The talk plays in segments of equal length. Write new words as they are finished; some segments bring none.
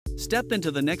Step into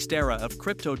the next era of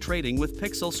crypto trading with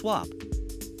PixelSwap.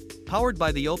 Powered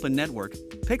by the open network,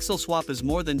 PixelSwap is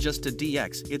more than just a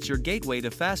DX, it's your gateway to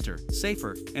faster,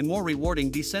 safer, and more rewarding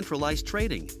decentralized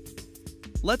trading.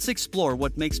 Let's explore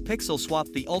what makes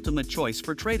PixelSwap the ultimate choice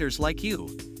for traders like you.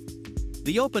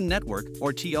 The Open Network,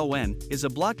 or TON, is a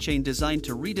blockchain designed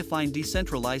to redefine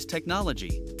decentralized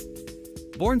technology.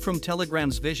 Born from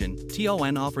Telegram's vision,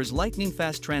 TON offers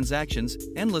lightning-fast transactions,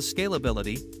 endless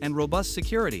scalability, and robust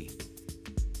security.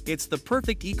 It's the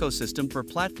perfect ecosystem for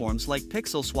platforms like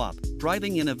PixelSwap,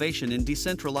 driving innovation in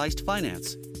decentralized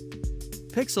finance.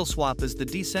 PixelSwap is the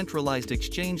decentralized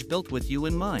exchange built with you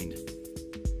in mind.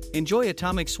 Enjoy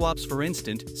atomic swaps for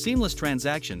instant, seamless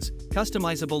transactions,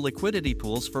 customizable liquidity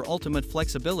pools for ultimate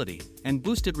flexibility, and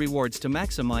boosted rewards to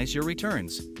maximize your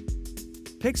returns.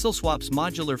 PixelSwap's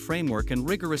modular framework and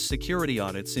rigorous security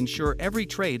audits ensure every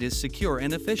trade is secure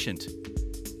and efficient.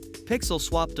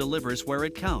 PixelSwap delivers where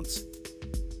it counts.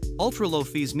 Ultra-low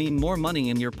fees mean more money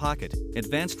in your pocket,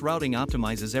 advanced routing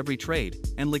optimizes every trade,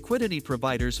 and liquidity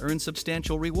providers earn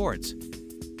substantial rewards.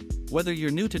 Whether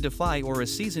you're new to DeFi or a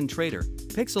seasoned trader,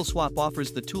 PixelSwap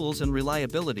offers the tools and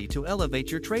reliability to elevate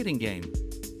your trading game.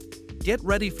 Get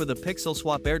ready for the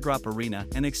PixelSwap Airdrop Arena,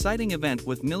 an exciting event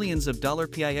with millions of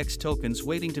 $PIX tokens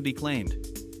waiting to be claimed.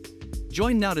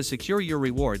 Join now to secure your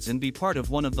rewards and be part of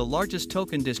one of the largest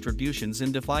token distributions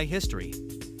in DeFi history.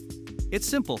 It's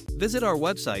simple, visit our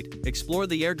website, explore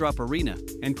the Airdrop Arena,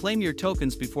 and claim your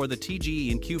tokens before the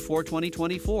TGE in Q4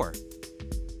 2024.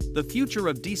 The future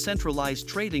of decentralized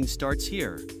trading starts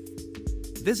here.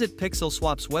 Visit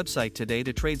PixelSwap's website today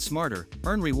to trade smarter,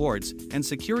 earn rewards, and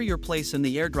secure your place in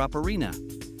the Airdrop Arena.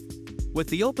 With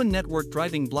the open network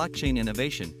driving blockchain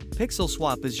innovation,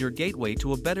 PixelSwap is your gateway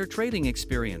to a better trading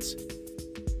experience.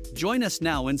 Join us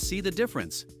now and see the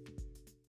difference.